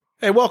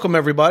Hey, welcome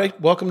everybody.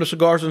 Welcome to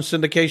Cigars and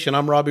Syndication.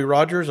 I'm Robbie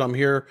Rogers. I'm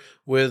here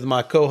with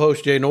my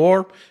co-host Jay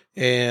Noor,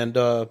 and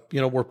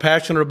we're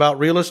passionate about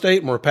real estate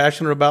and we're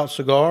passionate about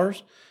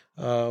cigars.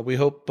 We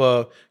hope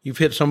you've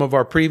hit some of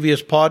our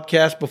previous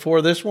podcasts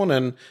before this one,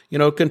 and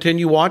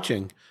continue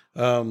watching.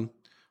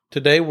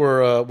 Today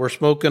we're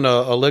smoking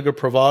a Liga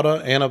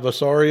Privada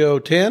Anniversario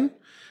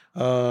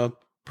 10.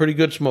 Pretty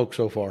good smoke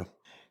so far.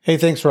 Hey,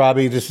 thanks,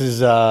 Robbie. This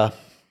is I'm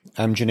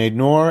Junaid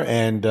Noor,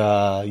 and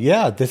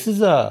this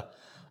is a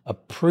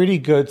pretty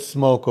good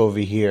smoke over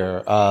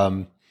here.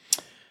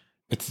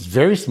 It's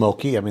very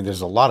smoky. I mean,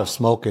 there's a lot of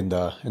smoke in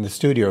the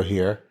studio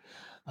here.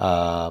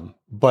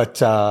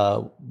 But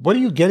what are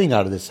you getting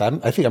out of this?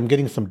 I think I'm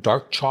getting some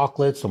dark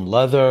chocolate, some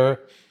leather.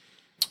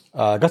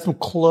 I got some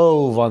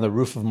clove on the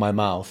roof of my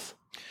mouth.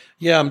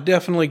 Yeah, I'm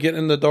definitely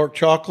getting the dark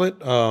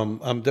chocolate.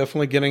 I'm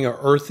definitely getting an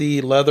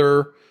earthy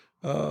leather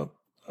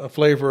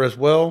flavor as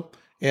well,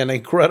 and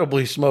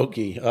incredibly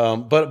smoky.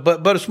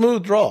 But a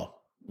smooth draw.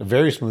 A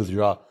very smooth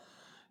draw.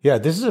 Yeah,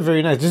 this is a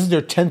very nice. This is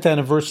their 10th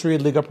anniversary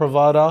Liga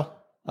Privada.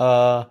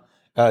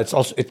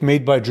 It's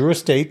made by Drew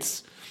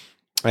Estates,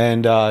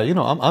 and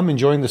I'm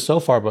enjoying this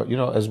so far. But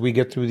as we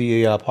get through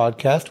the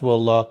podcast,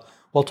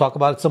 we'll talk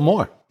about it some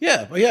more.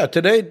 Yeah.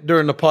 Today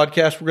during the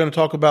podcast, we're going to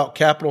talk about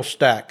Capital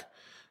Stack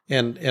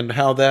and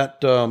how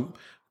that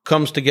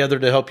comes together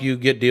to help you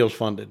get deals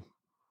funded.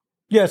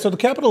 Yeah. So the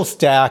Capital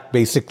Stack,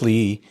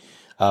 basically,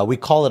 we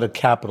call it a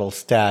Capital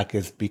Stack,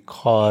 is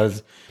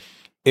because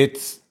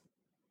it's,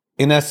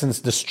 in essence,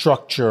 the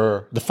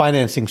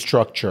financing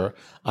structure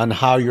on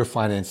how you're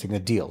financing a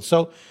deal.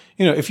 So,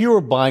 if you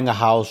were buying a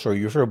house or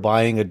if you're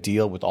buying a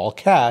deal with all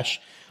cash,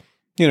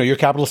 your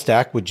capital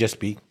stack would just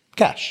be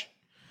cash.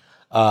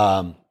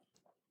 But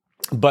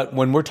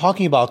when we're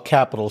talking about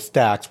capital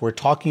stacks, we're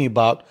talking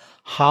about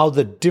how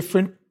the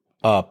different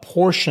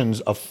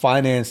portions of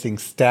financing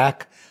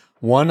stack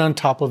one on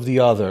top of the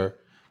other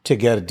to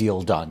get a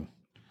deal done.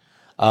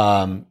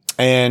 The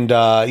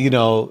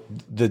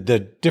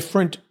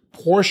different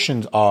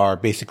portions are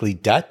basically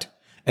debt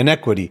and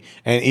equity,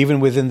 and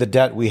even within the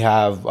debt, we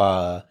have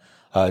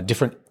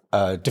different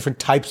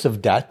types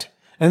of debt,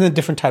 and then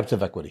different types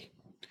of equity.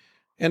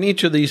 And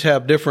each of these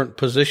have different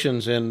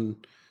positions in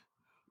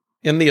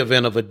the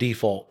event of a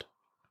default.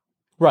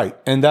 Right,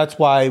 and that's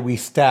why we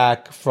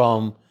stack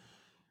from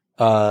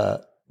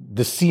the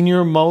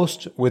senior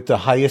most with the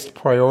highest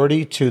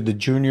priority to the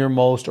junior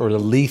most or the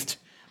least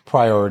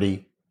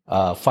priority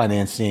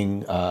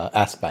financing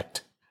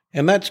aspect.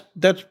 And that's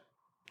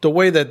the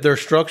way that they're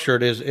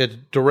structured is it's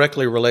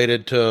directly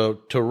related to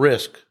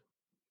risk.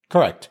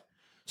 Correct.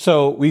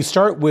 So we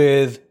start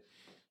with,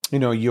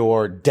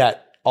 your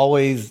debt.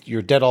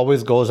 Your debt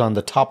always goes on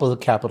the top of the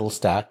capital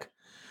stack,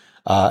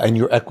 and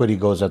your equity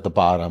goes at the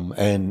bottom.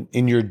 And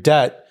in your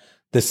debt,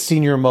 the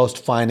senior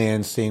most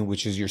financing,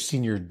 which is your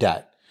senior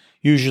debt.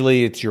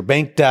 Usually it's your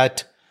bank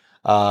debt.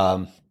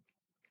 It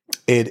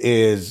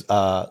is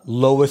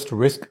lowest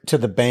risk to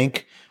the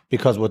bank,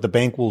 because what the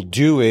bank will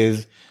do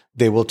is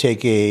they will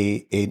take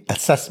an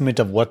assessment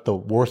of what the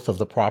worth of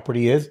the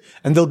property is,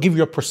 and they'll give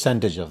you a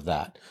percentage of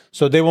that.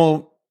 So they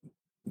won't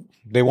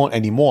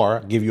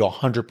anymore give you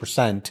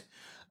 100%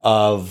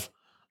 of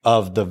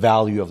the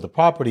value of the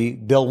property.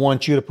 They'll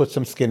want you to put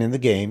some skin in the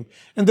game,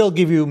 and they'll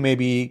give you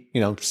maybe,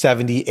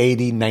 70,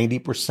 80,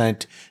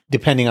 90%,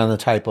 depending on the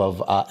type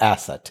of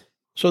asset.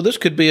 So this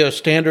could be a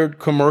standard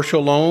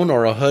commercial loan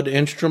or a HUD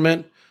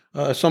instrument,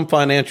 some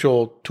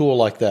financial tool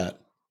like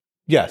that.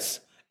 Yes.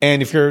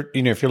 And if you're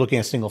looking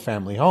at single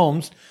family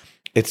homes,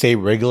 it's a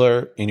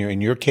regular, in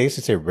your case,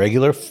 it's a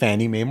regular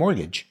Fannie Mae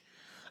mortgage.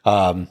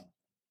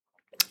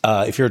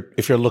 If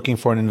you're looking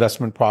for an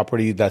investment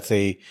property that's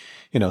a,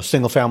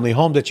 single family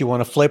home that you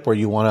want to flip or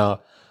you want to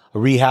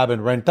rehab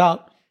and rent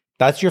out,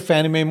 that's your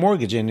Fannie Mae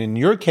mortgage. And in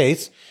your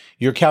case,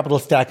 your capital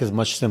stack is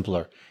much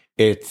simpler.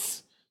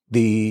 It's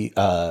the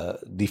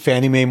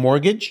Fannie Mae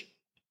mortgage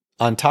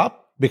on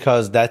top,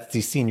 because that's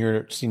the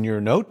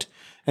senior note.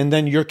 And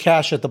then your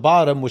cash at the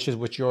bottom, which is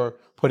what you're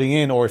putting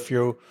in, or if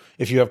you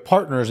have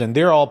partners and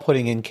they're all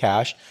putting in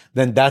cash,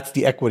 then that's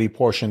the equity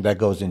portion that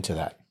goes into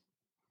that.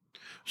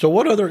 So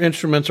what other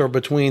instruments are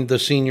between the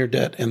senior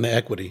debt and the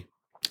equity?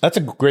 That's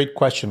a great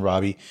question,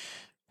 Robbie.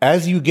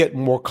 As you get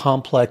more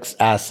complex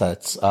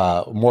assets,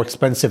 more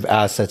expensive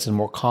assets, and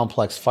more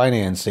complex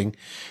financing,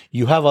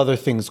 you have other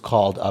things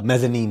called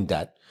mezzanine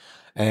debt.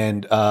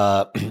 And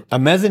a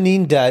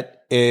mezzanine debt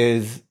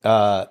is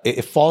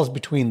it falls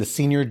between the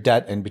senior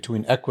debt and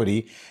between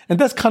equity, and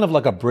that's kind of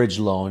like a bridge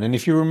loan. And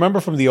if you remember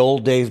from the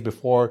old days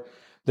before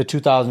the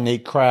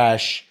 2008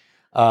 crash,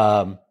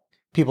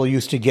 people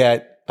used to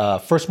get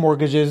first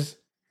mortgages,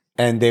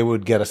 and they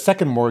would get a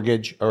second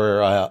mortgage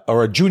or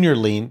a junior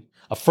lien,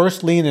 a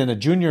first lien and a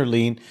junior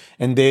lien,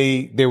 and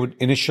they would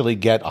initially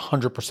get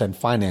 100%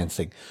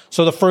 financing.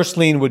 So the first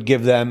lien would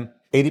give them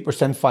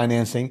 80%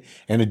 financing,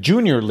 and a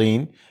junior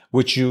lien,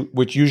 which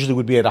usually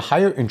would be at a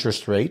higher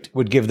interest rate,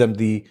 would give them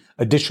the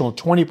additional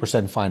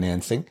 20%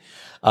 financing.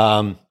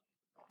 And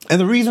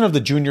the reason of the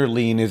junior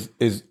lien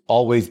is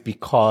always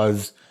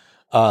because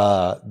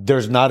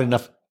there's not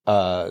enough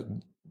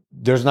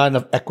there's not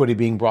enough equity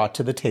being brought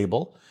to the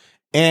table,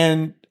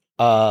 and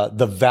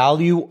the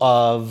value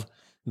of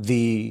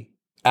the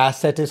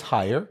asset is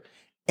higher,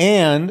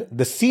 and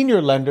the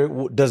senior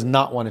lender does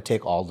not want to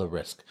take all the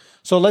risk.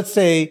 So let's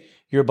say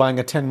you're buying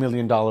a $10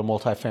 million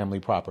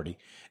multifamily property,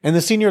 and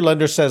the senior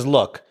lender says,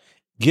 look,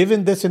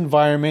 given this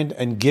environment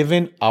and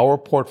given our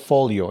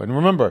portfolio, and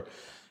remember,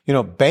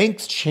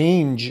 banks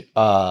change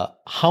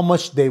how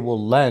much they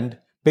will lend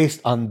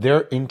based on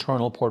their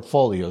internal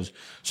portfolios.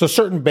 So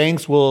certain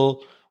banks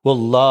will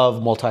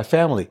love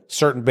multifamily.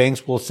 Certain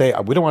banks will say,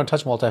 we don't want to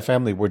touch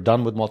multifamily. We're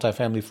done with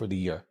multifamily for the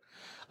year.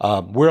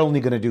 We're only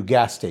going to do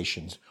gas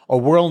stations, or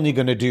we're only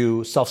going to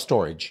do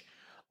self-storage,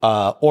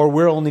 or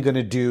we're only going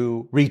to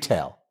do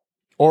retail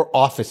or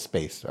office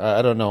space.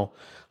 I don't know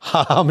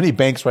how many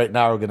banks right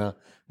now are going to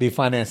be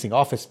financing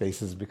office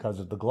spaces because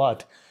of the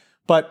glut.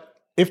 But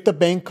if the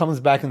bank comes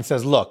back and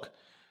says, look,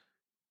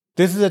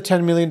 this is a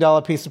 $10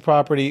 million piece of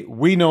property.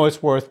 We know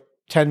it's worth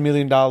 $10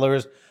 million,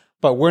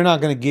 but we're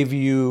not going to give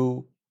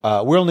you,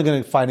 we're only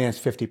going to finance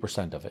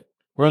 50% of it.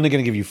 We're only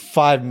going to give you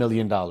 $5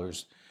 million,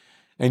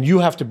 and you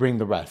have to bring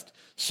the rest.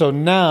 So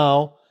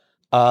now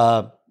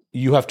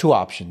you have two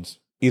options.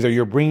 Either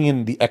you're bringing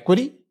in the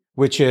equity,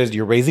 which is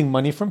you're raising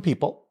money from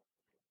people,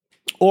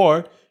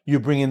 or you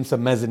bring in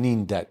some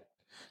mezzanine debt.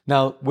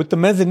 Now, with the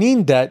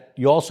mezzanine debt,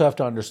 you also have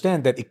to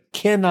understand that it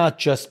cannot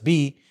just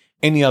be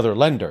any other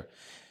lender.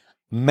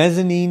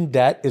 Mezzanine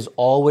debt is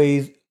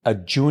always a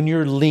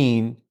junior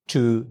lien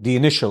to the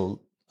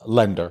initial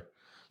lender.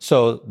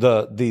 So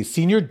the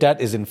senior debt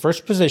is in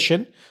first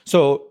position.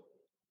 So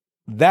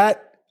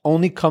that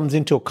only comes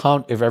into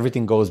account if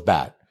everything goes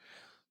bad.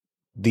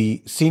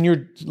 The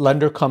senior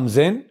lender comes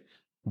in,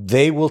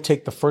 they will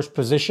take the first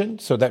position.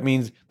 So that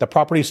means the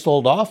property is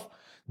sold off,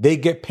 they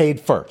get paid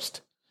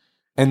first.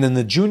 And then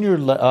the junior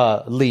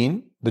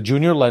lien, the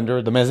junior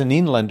lender, the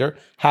mezzanine lender,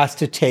 has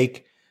to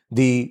take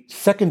the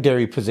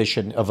secondary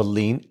position of a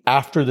lien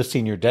after the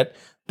senior debt.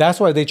 That's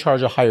why they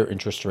charge a higher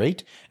interest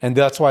rate. And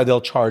that's why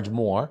they'll charge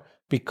more,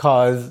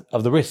 because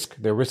of the risk.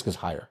 Their risk is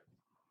higher.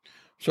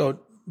 So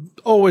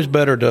always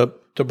better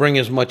to bring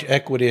as much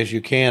equity as you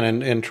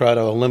can and try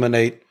to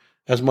eliminate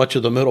as much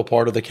of the middle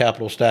part of the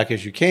capital stack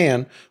as you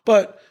can.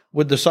 But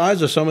with the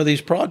size of some of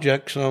these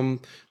projects,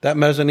 that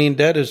mezzanine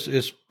debt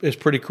is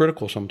pretty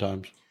critical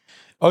sometimes.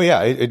 Oh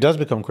yeah, it does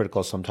become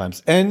critical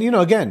sometimes. And,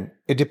 again,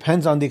 it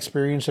depends on the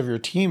experience of your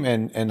team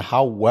and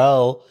how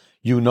well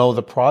you know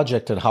the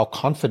project and how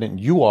confident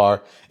you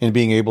are in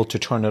being able to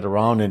turn it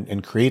around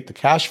and create the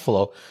cash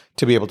flow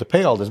to be able to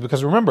pay all this.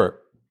 Because remember,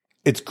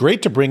 it's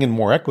great to bring in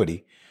more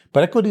equity,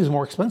 but equity is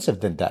more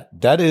expensive than debt.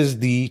 That is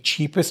the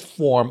cheapest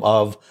form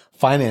of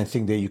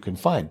financing that you can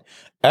find.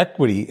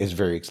 Equity is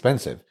very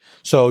expensive.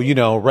 So,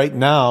 right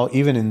now,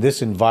 even in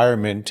this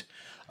environment,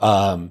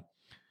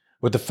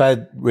 with the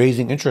Fed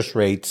raising interest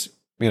rates,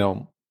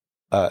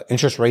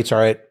 interest rates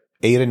are at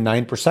 8 and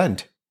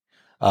 9%.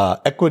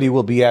 Equity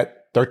will be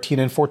at 13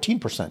 and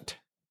 14%.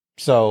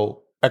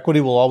 So equity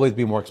will always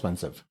be more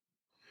expensive.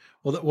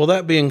 Well,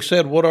 that being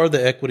said, what are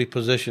the equity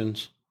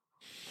positions?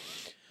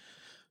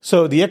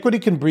 So the equity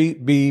can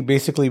be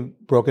basically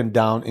broken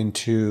down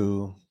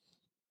into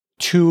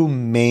two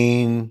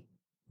main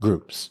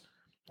groups.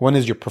 One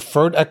is your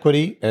preferred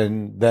equity,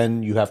 and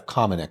then you have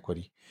common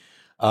equity.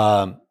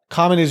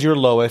 Common is your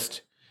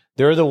lowest.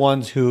 They're the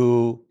ones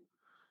who,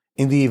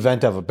 in the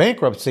event of a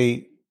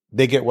bankruptcy,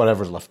 they get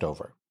whatever's left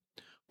over.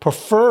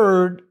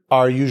 Preferred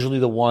are usually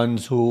the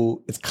ones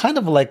who, it's kind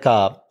of like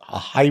a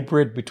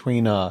hybrid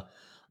between a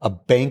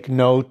bank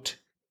note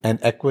and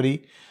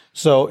equity.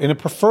 So in a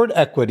preferred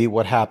equity,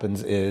 what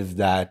happens is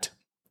that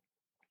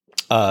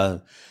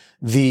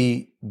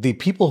the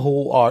people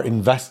who are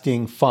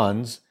investing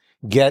funds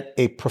get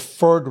a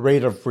preferred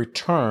rate of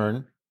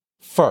return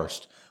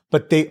first,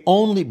 but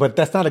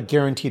that's not a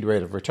guaranteed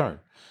rate of return.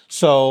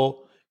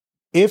 So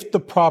if the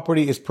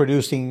property is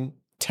producing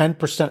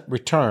 10%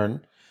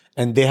 return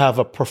and they have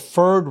a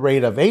preferred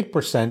rate of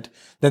 8%,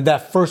 then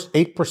that first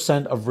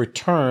 8% of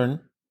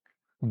return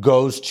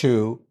goes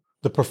to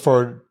the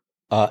preferred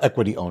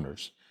equity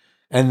owners.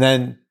 And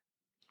then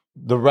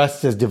the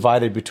rest is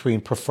divided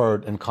between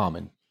preferred and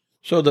common.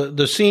 So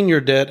the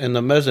senior debt and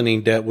the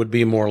mezzanine debt would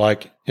be more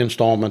like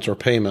installments or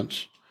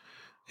payments.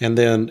 And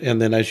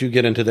then as you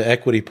get into the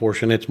equity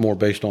portion, it's more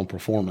based on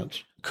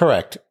performance.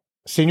 Correct.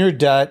 Senior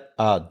debt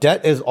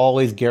is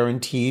always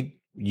guaranteed.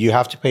 You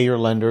have to pay your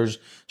lenders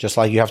just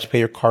like you have to pay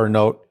your car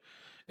note.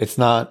 It's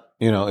not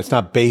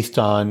based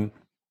on,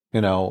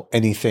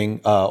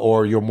 anything,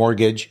 or your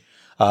mortgage.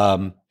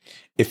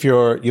 If you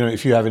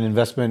have an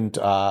investment,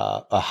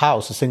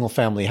 a single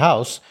family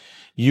house,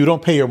 you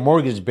don't pay your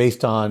mortgage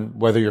based on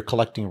whether you're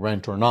collecting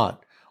rent or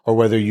not, or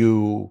whether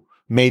you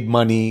made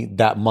money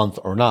that month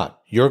or not.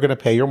 You're going to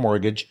pay your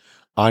mortgage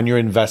on your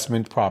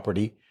investment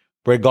property,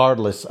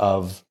 regardless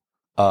of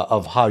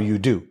how you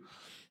do.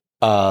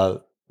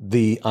 On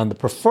the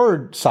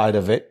preferred side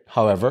of it,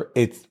 however,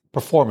 it's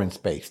performance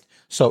based.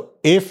 So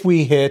if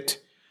we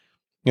hit,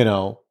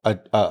 a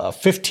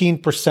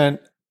 15%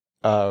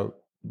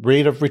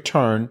 rate of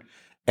return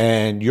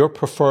and your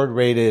preferred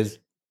rate is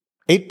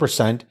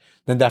 8%,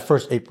 then that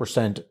first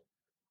 8%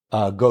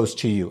 goes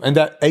to you. And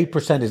that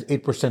 8% is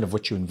 8% of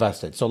what you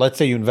invested. So let's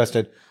say you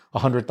invested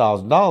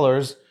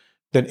 $100,000,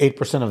 then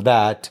 8% of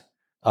that,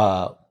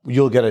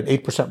 you'll get an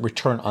 8%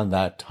 return on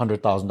that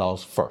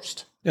 $100,000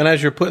 first. And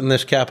as you're putting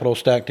this capital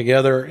stack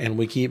together and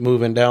we keep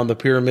moving down the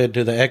pyramid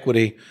to the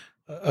equity,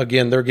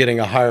 again, they're getting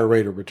a higher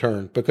rate of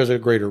return because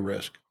of greater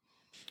risk.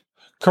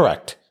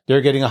 Correct.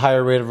 They're getting a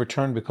higher rate of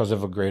return because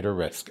of a greater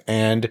risk.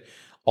 And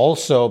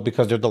also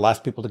because they're the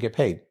last people to get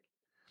paid.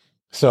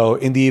 So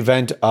in the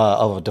event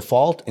of a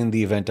default, in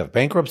the event of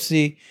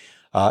bankruptcy,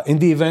 in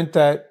the event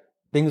that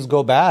things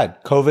go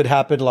bad, COVID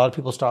happened, a lot of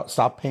people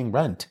stop paying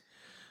rent.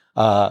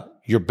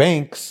 Your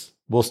banks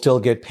will still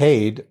get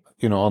paid,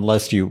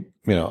 unless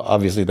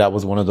obviously that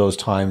was one of those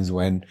times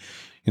when,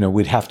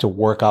 we'd have to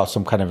work out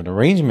some kind of an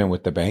arrangement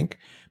with the bank,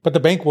 but the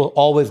bank will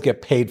always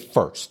get paid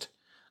first.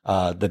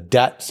 The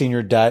debt,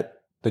 senior debt,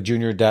 the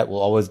junior debt will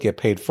always get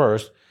paid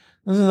first.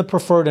 And then the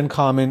preferred and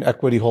common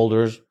equity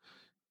holders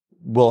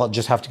will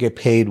just have to get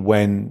paid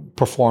when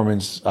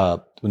performance,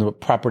 when the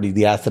property,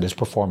 the asset is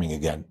performing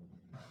again.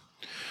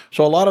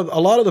 So a lot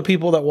of the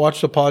people that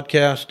watch the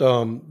podcast,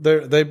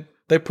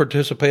 they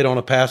participate on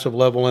a passive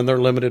level and they're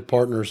limited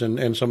partners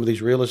in some of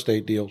these real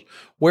estate deals.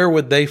 Where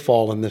would they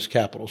fall in this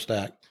capital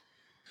stack?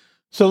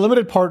 So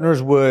limited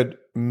partners would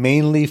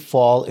mainly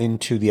fall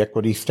into the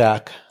equity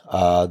stack.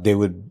 They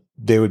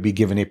would be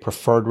given a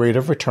preferred rate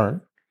of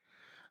return,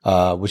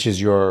 which is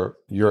your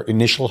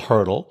initial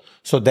hurdle.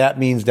 So that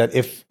means that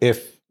if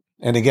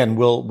and again,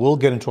 we'll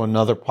get into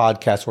another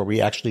podcast where we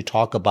actually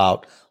talk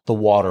about the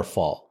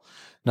waterfall.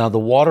 Now, the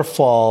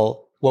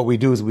waterfall, what we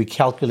do is we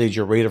calculate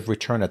your rate of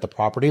return at the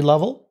property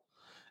level,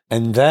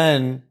 and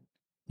then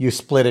you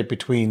split it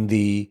between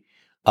the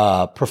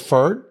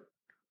preferred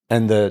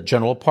and the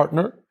general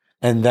partner,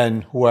 and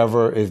then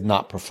whoever is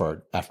not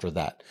preferred after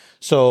that.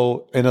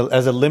 So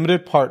as a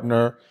limited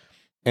partner,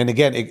 and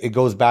again, it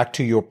goes back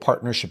to your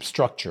partnership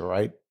structure,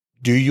 right?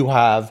 Do you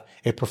have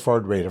a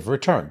preferred rate of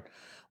return?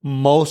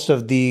 Most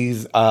of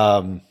these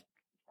larger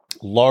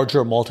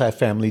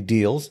multifamily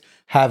deals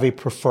have a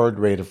preferred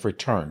rate of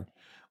return,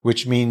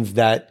 which means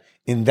that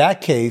in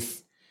that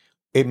case,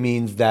 it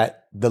means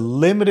that the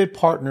limited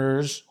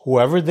partners,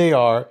 whoever they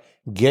are,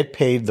 get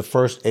paid the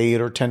first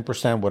 8 or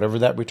 10%, whatever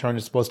that return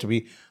is supposed to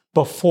be,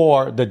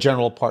 before the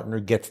general partner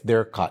gets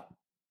their cut.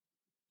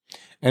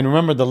 And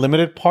remember, the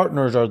limited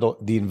partners are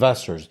the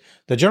investors.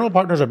 The general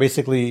partners are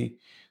basically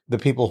the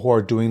people who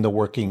are doing the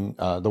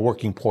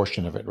working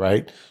portion of it,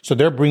 right? So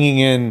they're bringing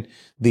in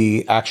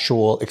the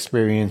actual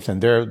experience,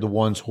 and they're the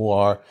ones who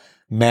are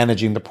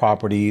managing the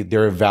property.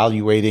 They're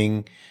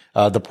evaluating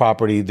the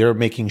property. They're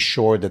making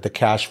sure that the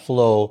cash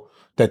flow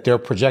that they're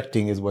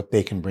projecting is what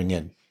they can bring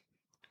in.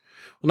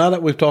 Well, now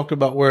that we've talked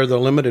about where the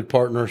limited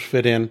partners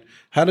fit in,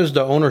 how does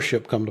the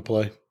ownership come to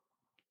play?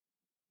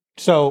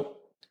 So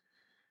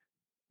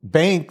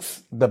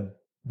banks, the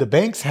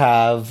banks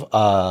have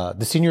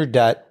the senior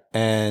debt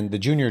and the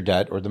junior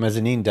debt or the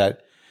mezzanine debt,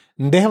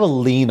 and they have a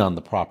lien on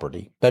the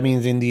property. That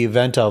means in the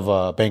event of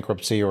a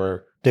bankruptcy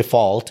or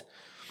default,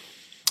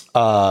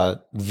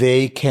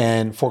 they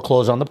can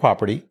foreclose on the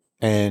property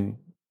and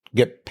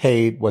get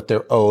paid what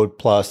they're owed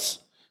plus,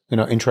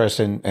 interest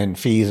and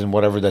fees and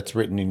whatever that's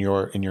written in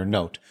your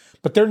note.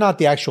 But they're not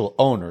the actual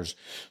owners.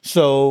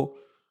 So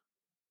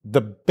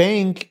the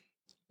bank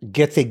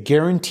gets a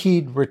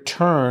guaranteed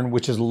return,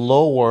 which is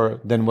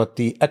lower than what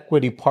the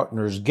equity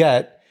partners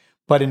get.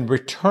 But in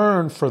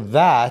return for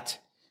that,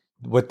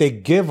 what they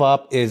give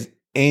up is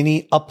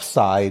any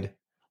upside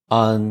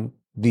on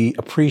the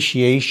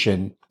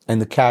appreciation and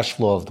the cash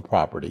flow of the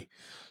property.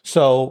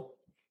 So,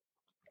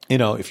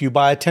 if you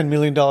buy a $10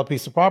 million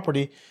piece of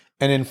property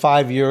and in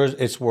 5 years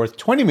it's worth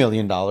 $20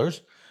 million,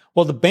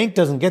 well, the bank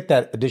doesn't get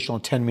that additional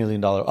 $10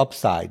 million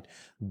upside.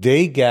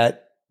 They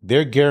get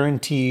their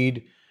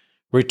guaranteed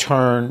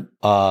return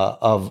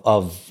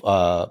of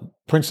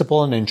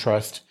principal and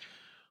interest,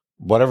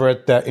 whatever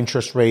the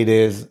interest rate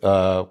is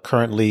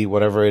currently,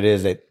 whatever it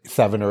is at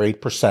 7 or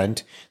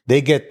 8%,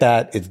 they get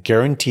that. It's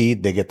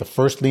guaranteed. They get the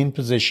first lien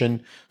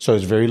position, so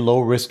it's very low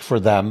risk for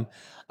them,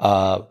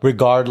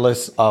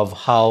 regardless of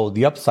how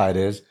the upside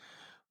is.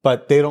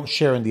 But they don't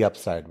share in the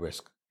upside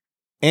risk,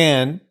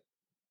 and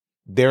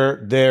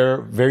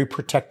they're very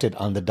protected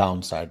on the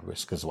downside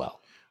risk as well.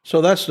 So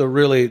that's a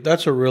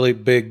really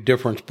big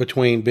difference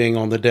between being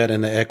on the debt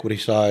and the equity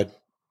side.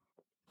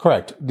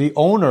 Correct. The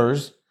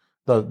owners,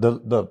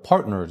 the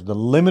partners, the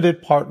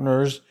limited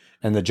partners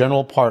and the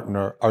general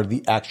partner are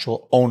the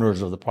actual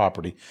owners of the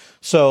property.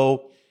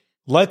 So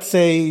let's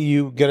say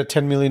you get a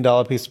 $10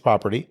 million piece of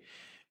property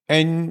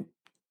and,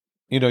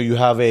 you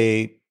have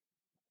a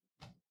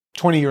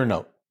 20-year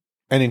note,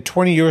 and in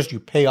 20 years you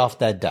pay off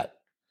that debt.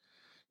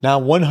 Now,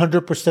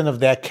 100%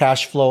 of that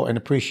cash flow and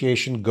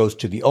appreciation goes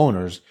to the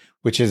owners,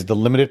 which is the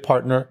limited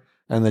partner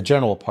and the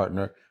general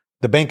partner.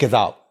 The bank is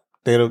out.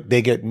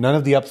 They get none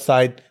of the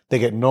upside. They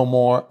get no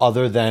more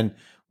other than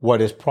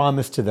what is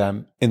promised to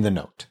them in the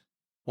note.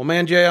 Well,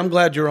 man, Jay, I'm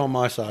glad you're on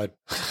my side.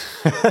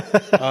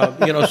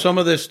 Some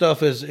of this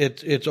stuff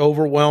it's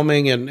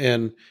overwhelming,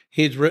 and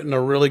he's written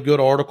a really good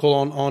article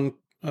on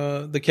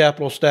the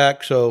capital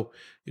stack. So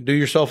do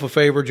yourself a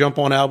favor, jump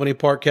on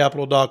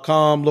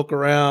albanyparkcapital.com, look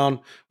around,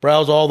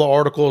 browse all the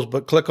articles,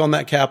 but click on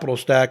that capital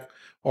stack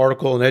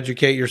article and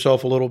educate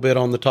yourself a little bit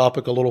on the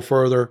topic a little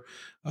further.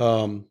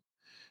 It's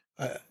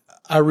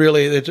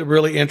a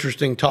really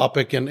interesting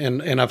topic,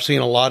 and I've seen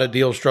a lot of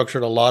deals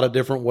structured a lot of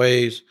different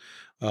ways.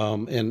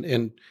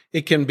 And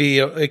it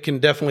can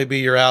definitely be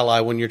your ally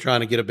when you're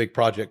trying to get a big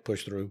project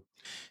pushed through.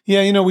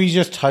 Yeah, we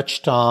just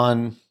touched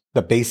on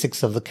the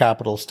basics of the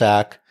capital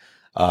stack.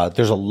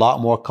 There's a lot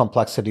more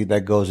complexity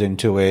that goes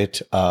into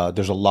it.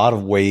 There's a lot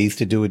of ways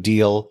to do a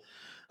deal.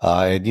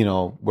 And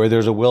where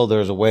there's a will,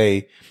 there's a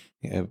way.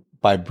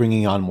 By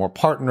bringing on more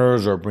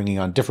partners or bringing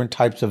on different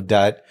types of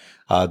debt,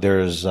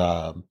 there's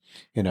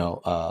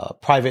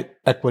private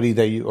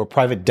equity or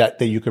private debt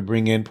that you could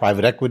bring in,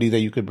 private equity that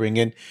you could bring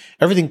in.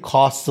 Everything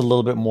costs a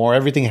little bit more.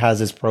 Everything has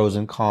its pros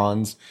and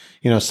cons.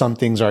 Some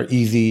things are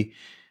easy.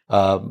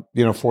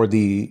 For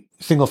the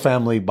single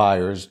family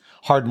buyers,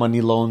 hard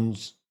money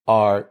loans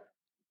are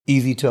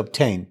easy to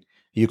obtain.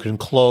 You can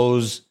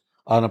close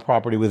on a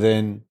property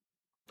within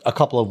a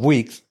couple of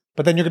weeks,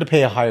 but then you're going to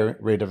pay a higher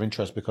rate of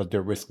interest because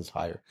their risk is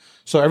higher.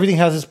 So everything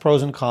has its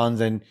pros and cons,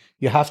 and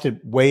you have to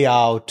weigh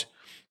out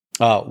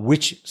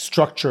which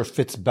structure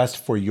fits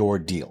best for your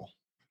deal.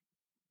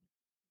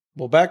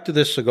 Well, back to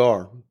this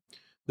cigar.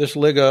 This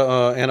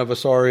Liga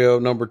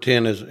Aniversario number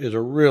 10 is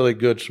a really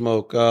good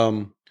smoke.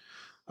 I'm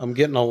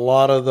getting a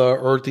lot of the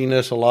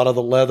earthiness, a lot of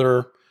the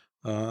leather.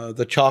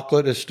 The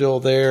chocolate is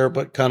still there,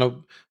 but kind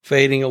of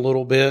fading a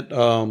little bit.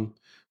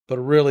 But a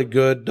really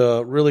good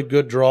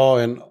draw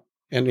and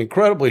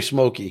incredibly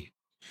smoky.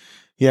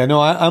 Yeah,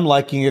 no, I'm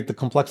liking it. The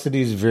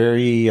complexity is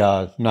very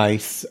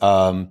nice.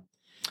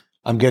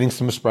 I'm getting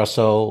some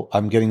espresso.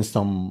 I'm getting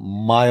some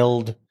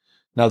mild.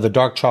 Now the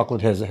dark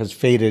chocolate has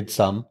faded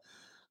some.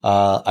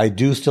 I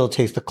do still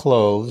taste the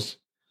cloves.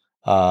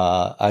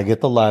 I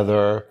get the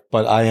leather,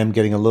 but I am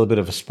getting a little bit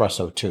of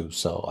espresso too.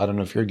 So I don't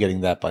know if you're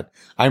getting that, but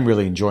I'm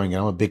really enjoying it.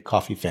 I'm a big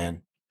coffee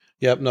fan.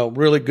 Yep, no,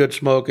 really good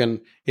smoke.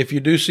 And if you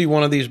do see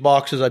one of these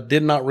boxes, I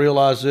did not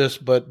realize this,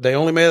 but they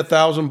only made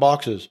 1,000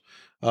 boxes.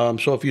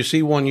 So if you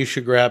see one, you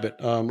should grab it.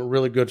 A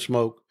really good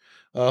smoke.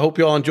 I hope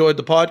you all enjoyed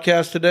the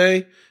podcast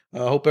today. I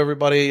hope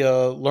everybody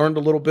learned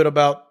a little bit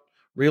about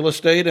real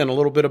estate and a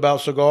little bit about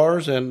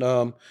cigars, and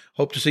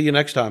hope to see you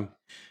next time.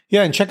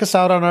 Yeah, and check us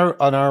out on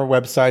our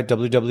website,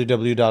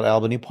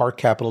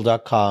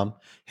 www.albanyparkcapital.com.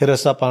 Hit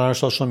us up on our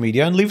social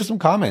media and leave us some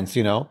comments.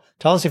 Tell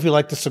us if you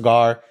like the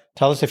cigar.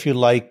 Tell us if you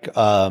like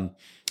the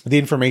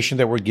information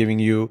that we're giving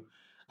you.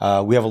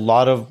 We have a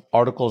lot of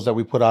articles that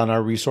we put on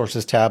our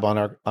resources tab on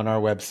our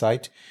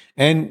website,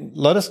 and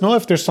let us know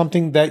if there's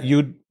something that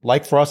you'd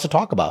like for us to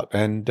talk about.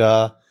 And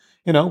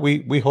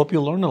we hope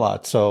you learn a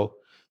lot. So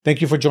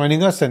thank you for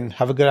joining us, and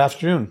have a good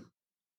afternoon.